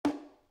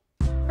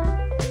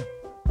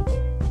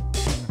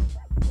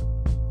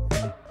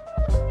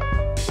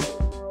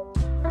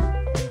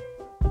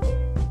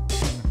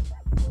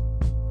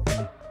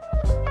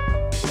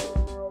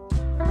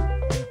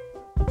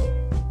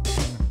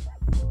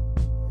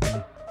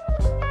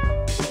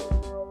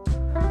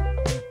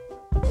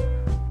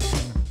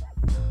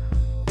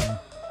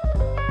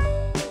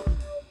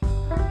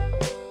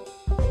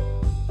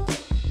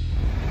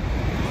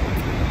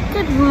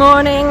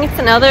morning. It's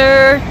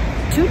another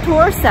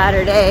two-tour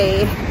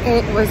Saturday.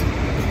 It was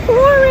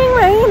pouring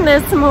rain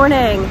this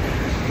morning.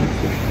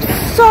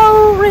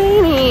 So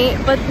rainy,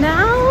 but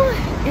now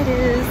it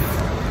is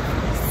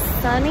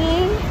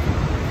sunny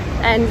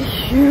and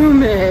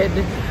humid.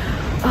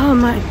 Oh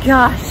my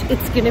gosh,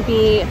 it's gonna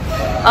be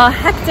a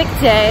hectic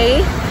day.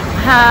 I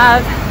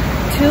have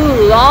 2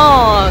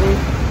 long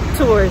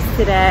tours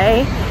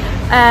today,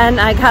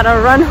 and I gotta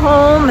run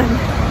home and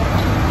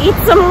eat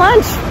some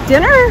lunch,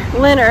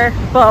 dinner,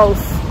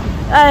 both.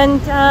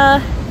 And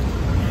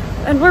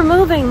we're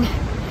moving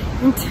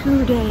in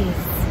 2 days.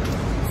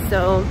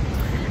 So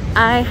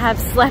I have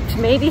slept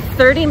maybe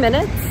 30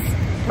 minutes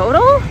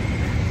total.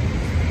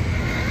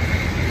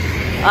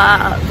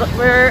 But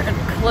we're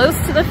close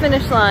to the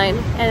finish line.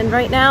 And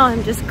right now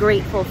I'm just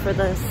grateful for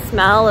the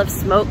smell of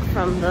smoke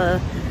from the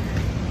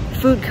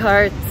food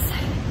carts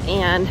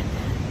and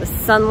the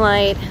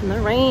sunlight and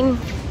the rain.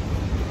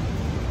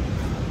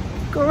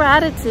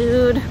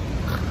 Gratitude.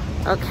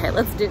 Okay,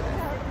 let's do this.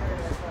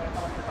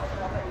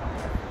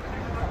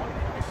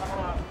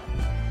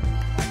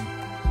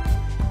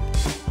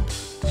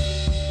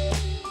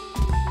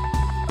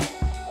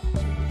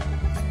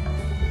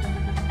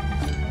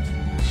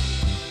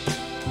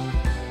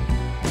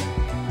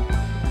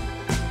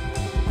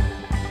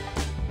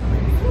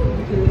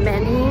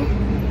 Many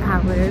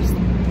hours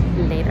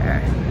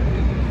later,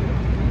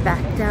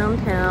 back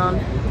downtown.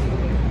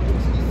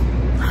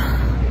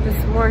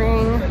 This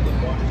morning,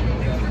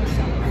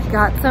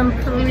 got some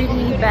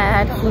pretty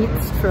bad heat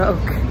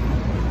stroke.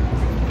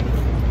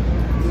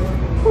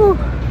 Whew.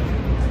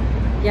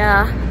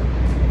 Yeah,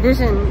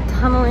 vision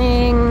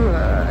tunneling,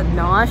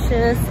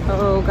 nauseous.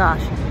 Oh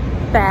gosh,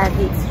 bad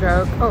heat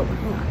stroke. Oh,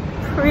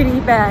 pretty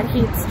bad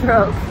heat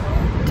stroke.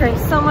 Drank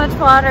so much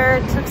water,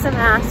 took some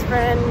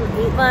aspirin,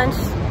 ate lunch,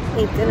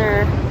 ate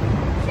dinner.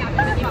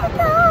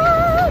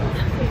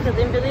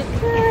 Feeling really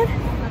good.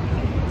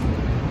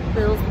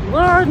 Feels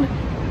warm.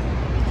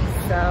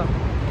 So,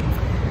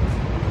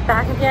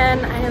 back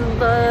again. I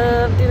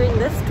love doing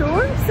this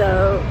tour,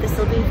 so this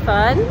will be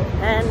fun.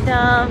 And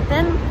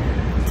then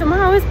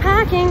tomorrow is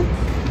packing.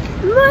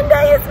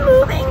 Monday is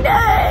moving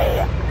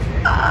day.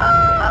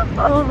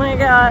 Oh my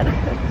god.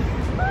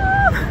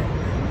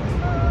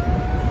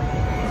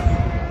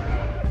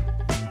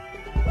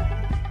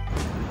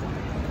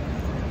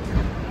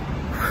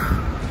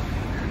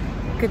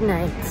 Good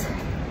night.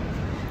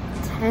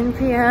 10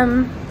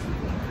 p.m.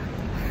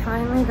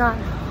 Finally got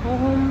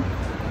home.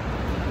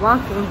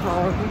 Walking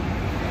home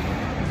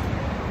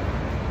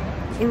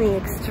in the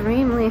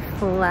extremely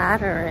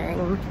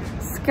flattering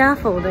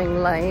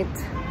scaffolding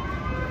light.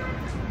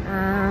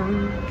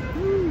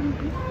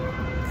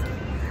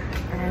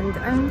 And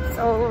I'm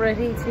so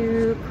ready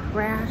to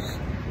crash,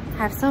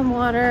 have some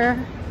water,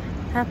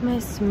 have my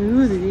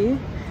smoothie,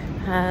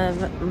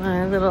 have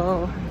my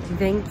little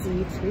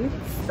Venky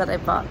treats that I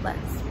bought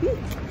last week.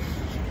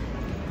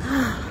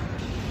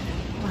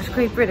 Watch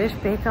Great British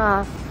Bake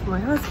Off, my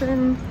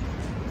husband,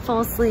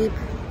 fall asleep,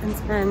 and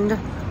spend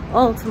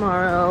all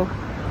tomorrow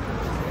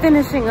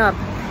finishing up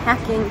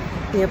packing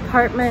the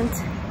apartment.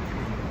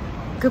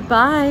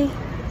 Goodbye.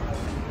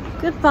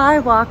 Goodbye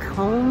walk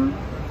home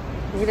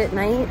late at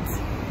night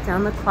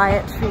down the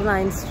quiet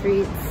tree-lined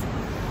streets.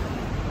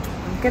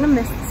 I'm gonna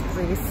miss this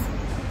place.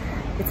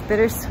 It's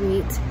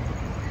bittersweet,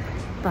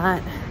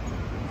 but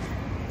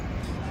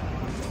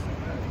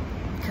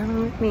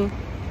come with me.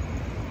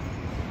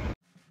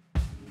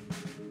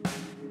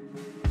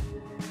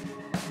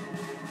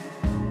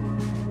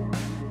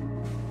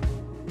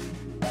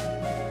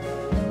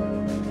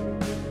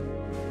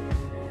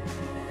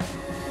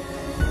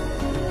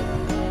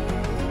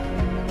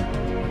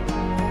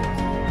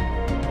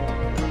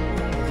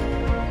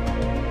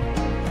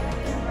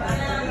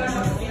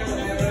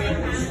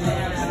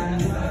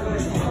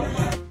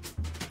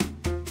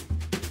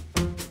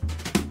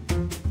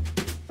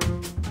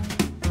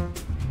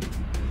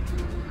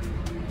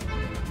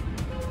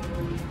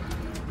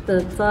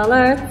 That's all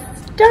our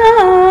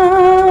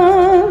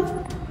stuff.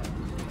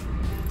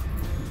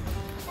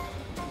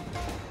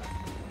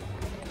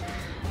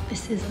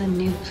 This is the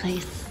new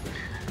place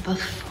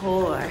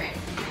before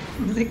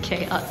the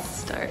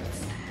chaos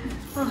starts.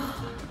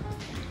 Oh,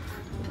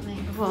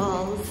 blank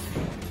walls,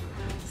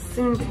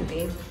 soon to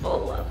be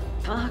full of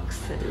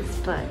boxes,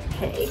 but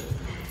hey.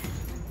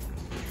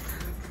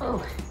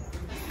 Oh,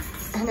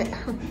 and it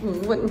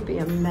wouldn't be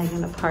a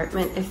Megan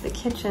apartment if the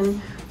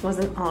kitchen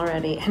wasn't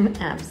already an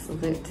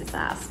absolute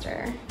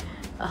disaster.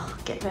 Oh,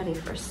 get ready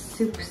for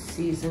soup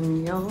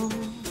season, y'all.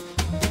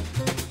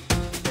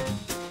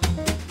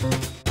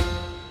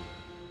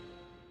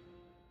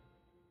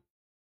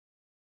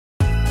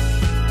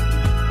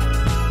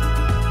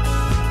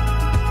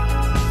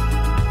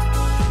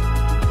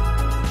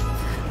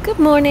 Good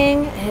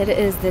morning. It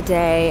is the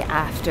day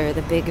after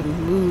the big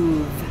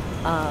move.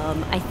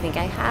 I think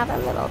I have a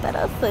little bit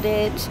of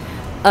footage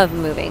of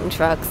moving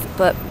trucks,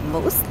 but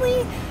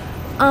mostly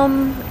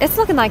it's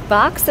looking like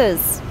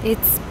boxes.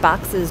 It's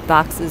boxes,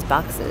 boxes,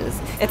 boxes.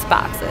 It's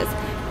boxes.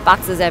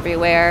 boxes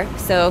everywhere,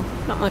 so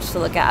not much to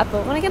look at.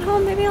 But when I get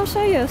home, maybe I'll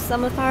show you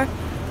some of our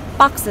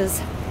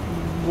boxes.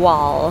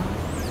 Wall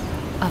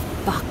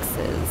of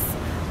boxes.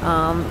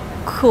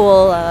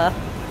 Cool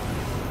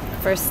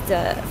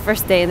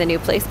first day in the new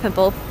place.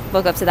 Pimple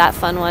woke up to that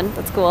fun one.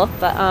 That's cool.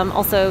 But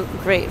also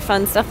great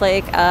fun stuff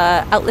like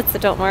outlets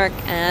that don't work,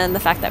 and the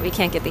fact that we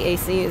can't get the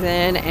ACs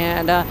in,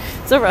 and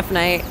it's a rough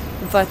night.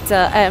 But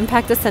I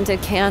unpacked a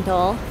scented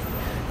candle,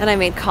 and I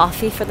made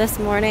coffee for this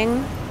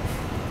morning.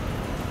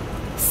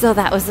 So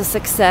that was a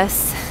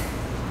success.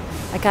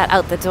 I got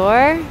out the door.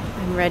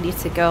 I'm ready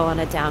to go on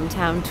a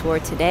downtown tour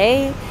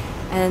today.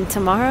 And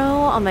tomorrow,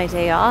 on my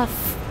day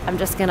off, I'm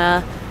just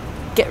gonna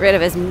get rid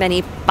of as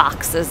many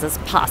boxes as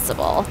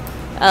possible.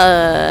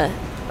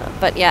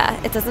 But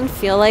yeah, it doesn't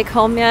feel like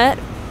home yet,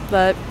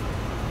 but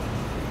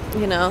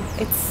you know,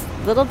 it's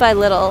little by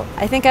little.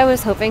 I think I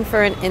was hoping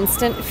for an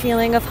instant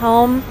feeling of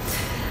home,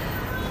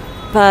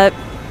 but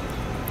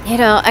you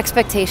know,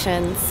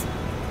 expectations.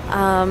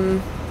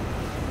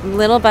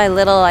 Little by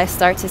little, I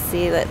start to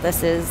see that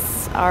this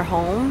is our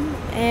home,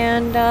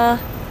 and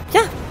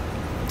yeah,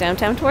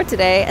 downtown tour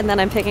today, and then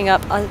I'm picking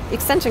up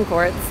extension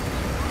cords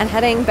and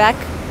heading back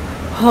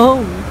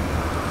home.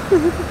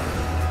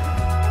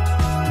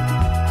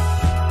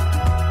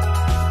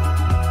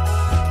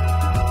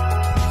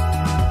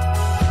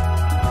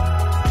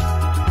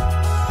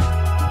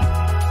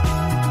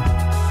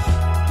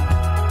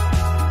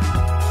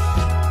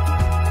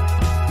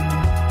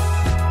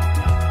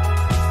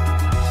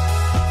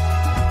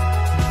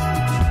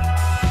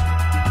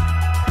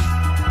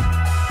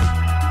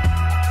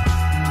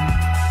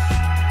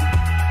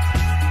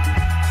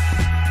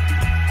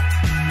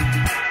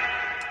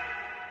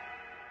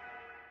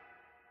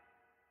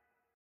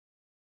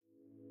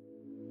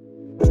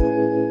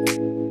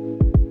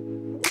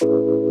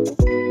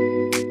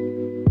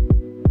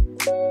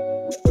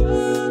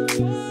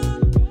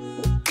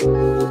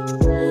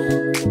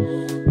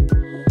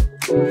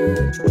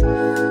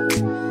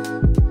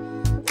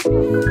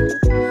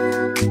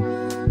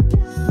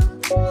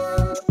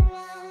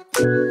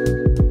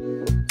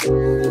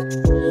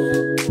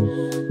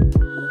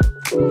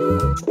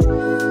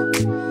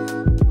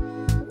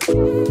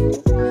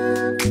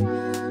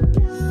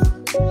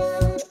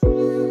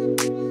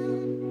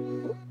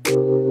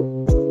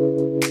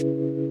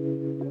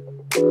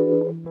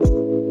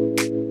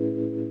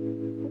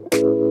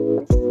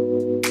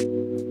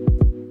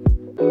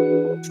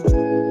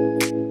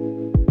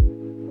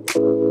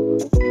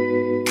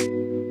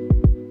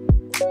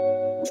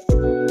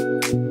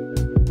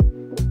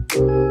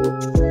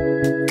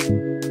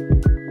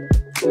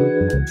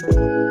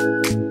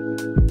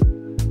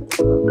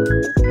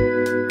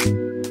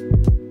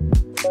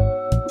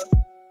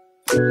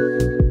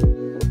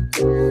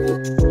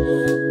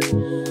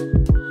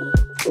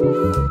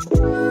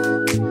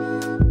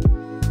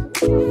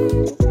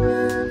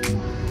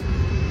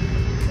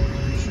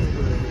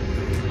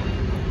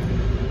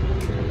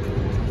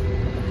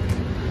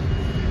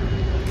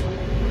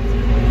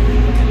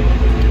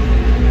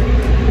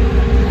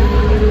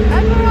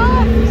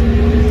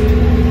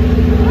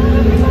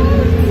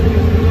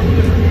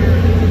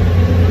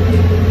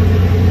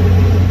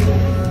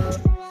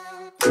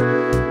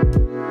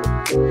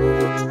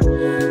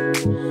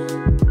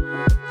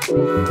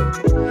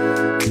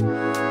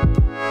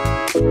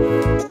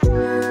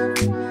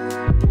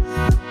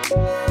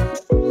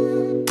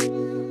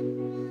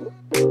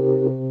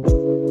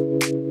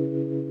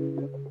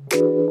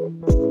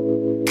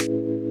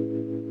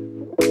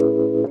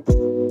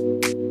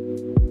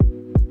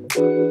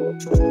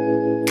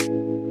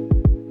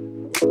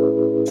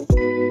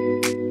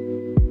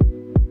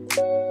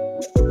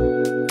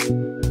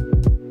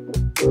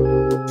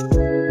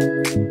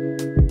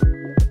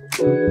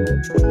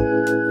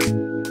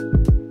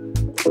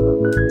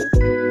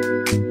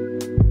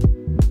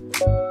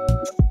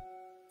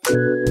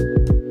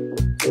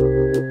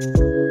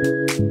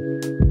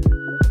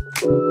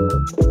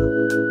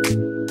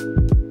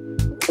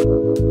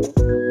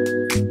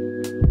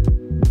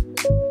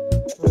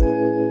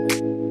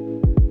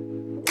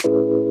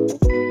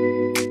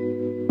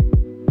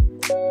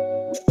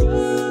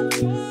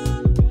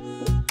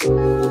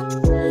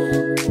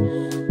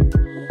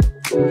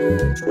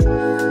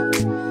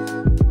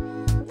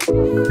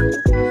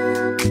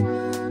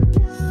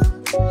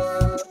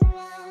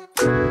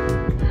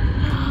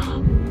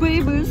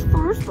 Baby's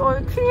first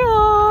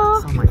IKEA.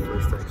 It's not my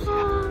first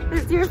IKEA.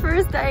 It's your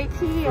first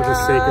IKEA. For the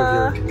sake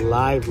of your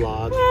live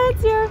vlog.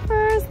 It's your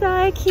first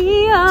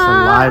IKEA. It's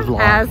a live vlog.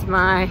 As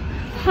my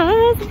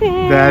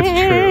husband. That's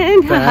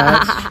true.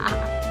 That's true.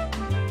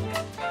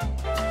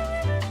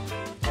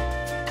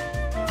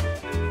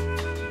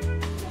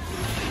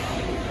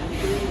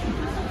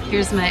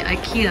 Here's my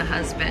IKEA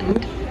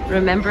husband,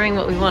 remembering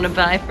what we want to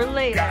buy for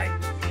later.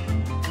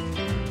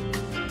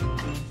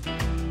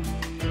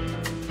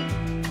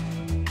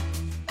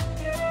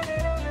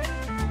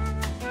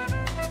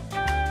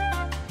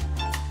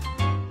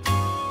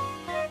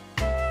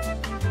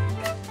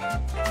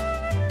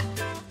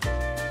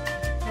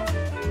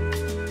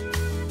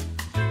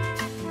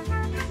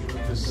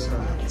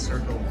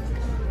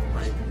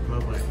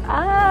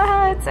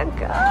 It's a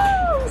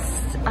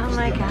ghost. Oh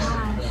my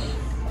gosh.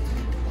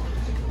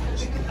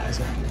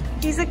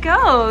 He's a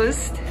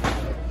ghost.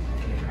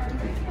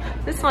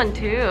 This one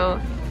too.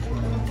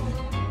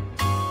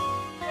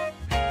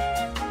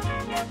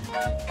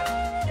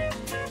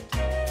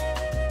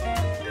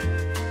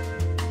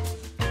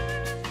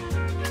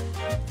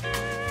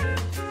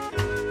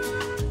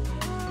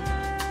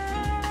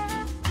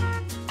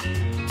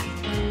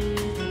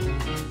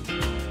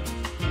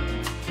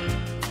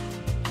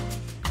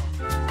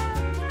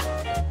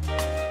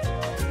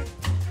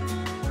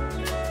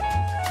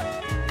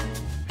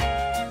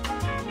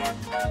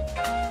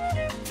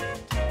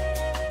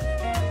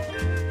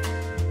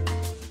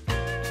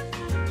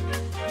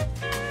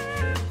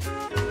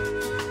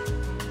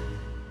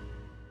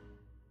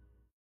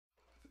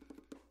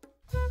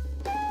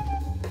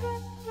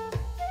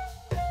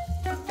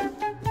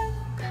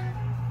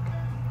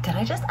 Did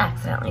I just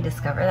accidentally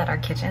discover that our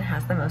kitchen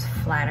has the most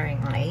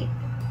flattering light?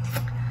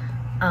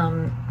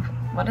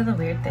 One of the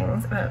weird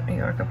things about New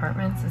York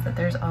apartments is that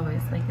there's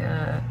always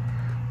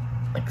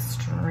like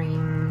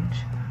strange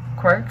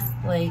quirks,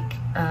 like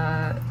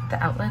the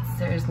outlets.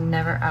 There's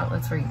never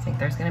outlets where you think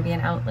there's gonna be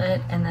an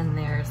outlet, and then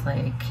there's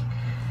like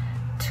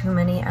too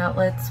many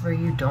outlets where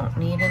you don't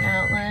need an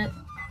outlet.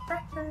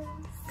 Breakfast.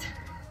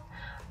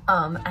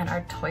 And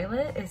our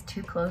toilet is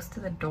too close to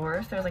the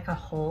door, so there's like a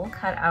hole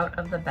cut out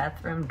of the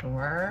bathroom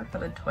door for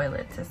the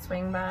toilet to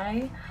swing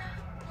by.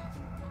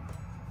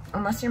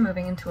 Unless you're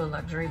moving into a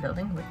luxury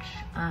building, which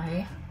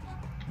I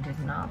did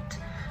not,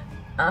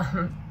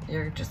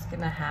 you're just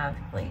gonna have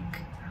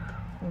like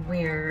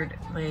weird,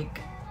 like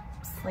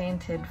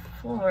slanted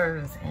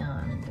floors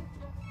and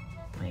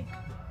like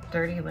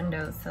dirty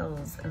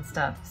windowsills and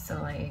stuff. So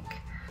like,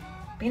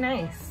 be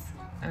nice,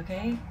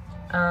 okay?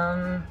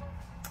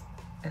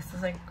 This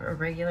is like a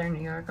regular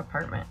New York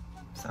apartment,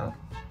 so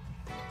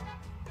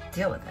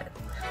deal with it.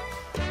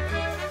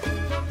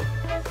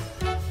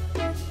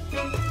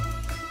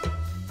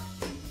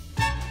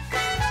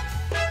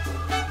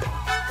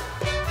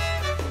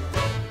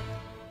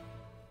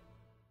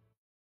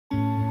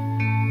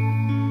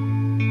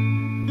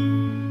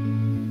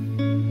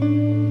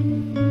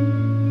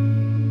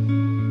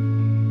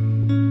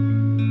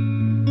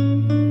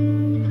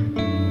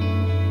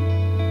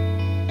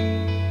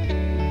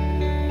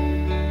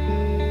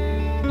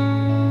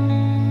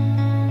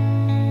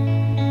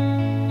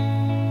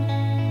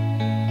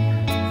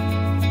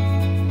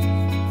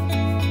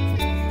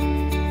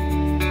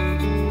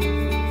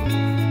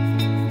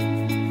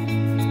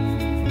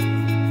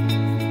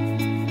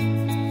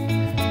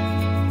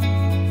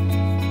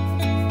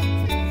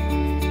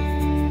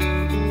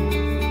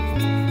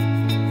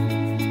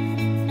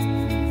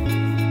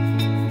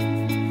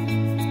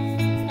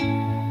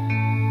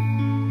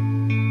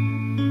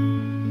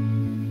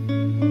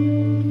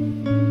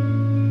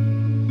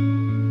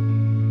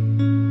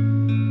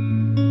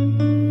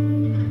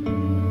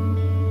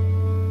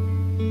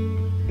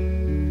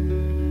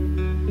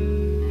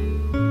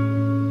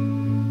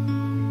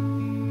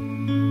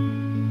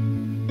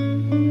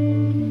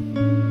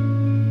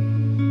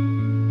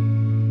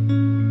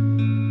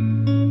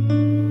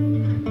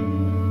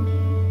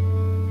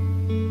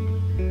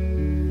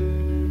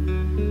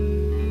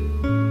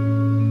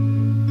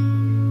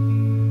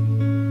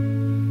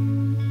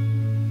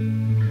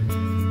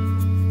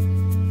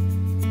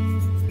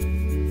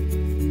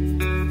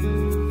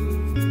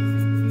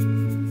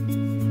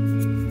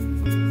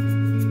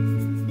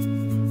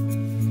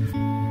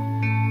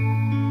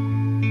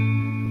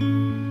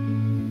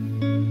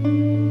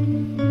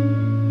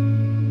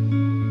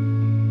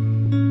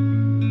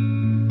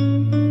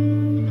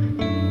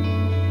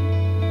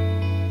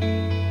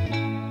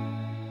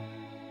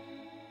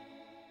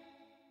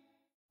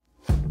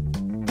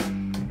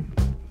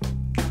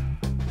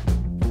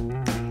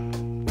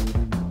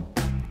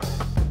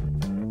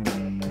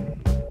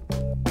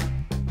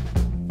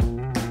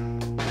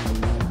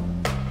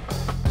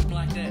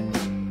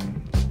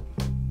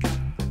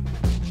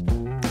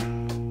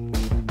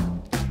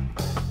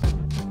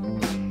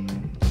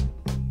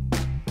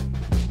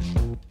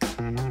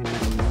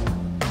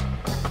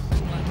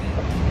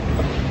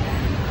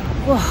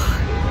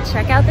 Whoa,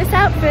 check out this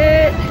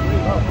outfit.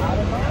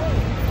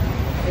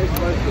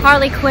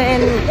 Harley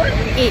Quinn,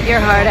 eat your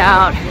heart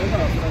out.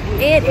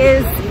 It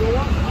is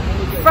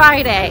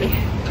Friday.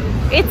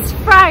 It's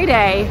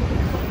Friday.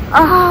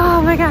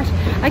 Oh my gosh.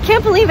 I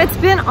can't believe it's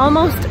been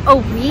almost a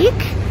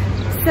week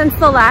since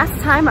the last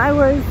time I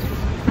was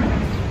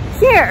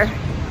here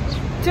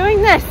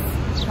doing this,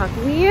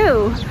 talking to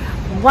you.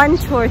 One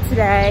tour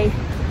today,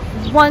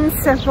 one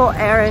simple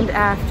errand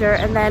after,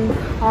 and then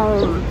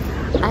home.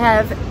 I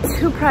have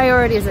two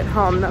priorities at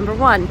home. Number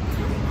one,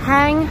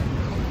 hang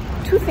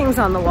two things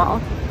on the wall.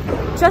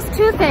 Just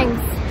two things.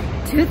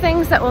 Two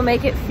things that will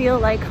make it feel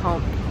like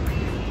home.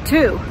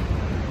 Two,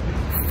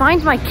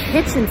 find my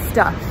kitchen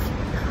stuff.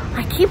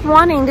 I keep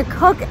wanting to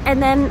cook and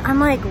then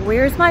I'm like,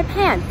 where's my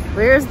pan?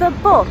 Where's the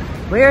bowl?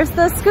 Where's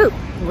the scoop?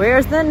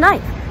 Where's the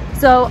knife?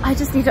 So I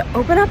just need to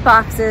open up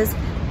boxes,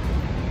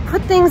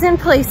 put things in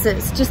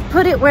places. Just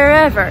put it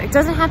wherever. It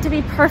doesn't have to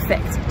be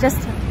perfect.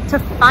 Just to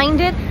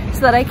find it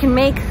so that I can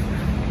make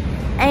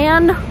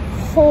an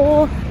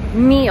whole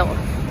meal.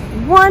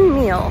 One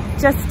meal.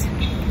 Just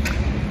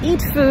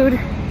eat food,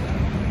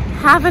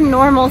 have a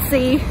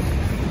normalcy,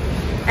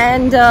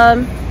 and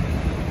yeah,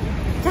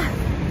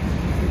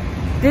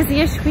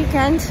 busy-ish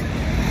weekend,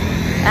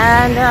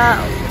 and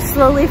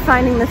slowly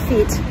finding the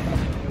feet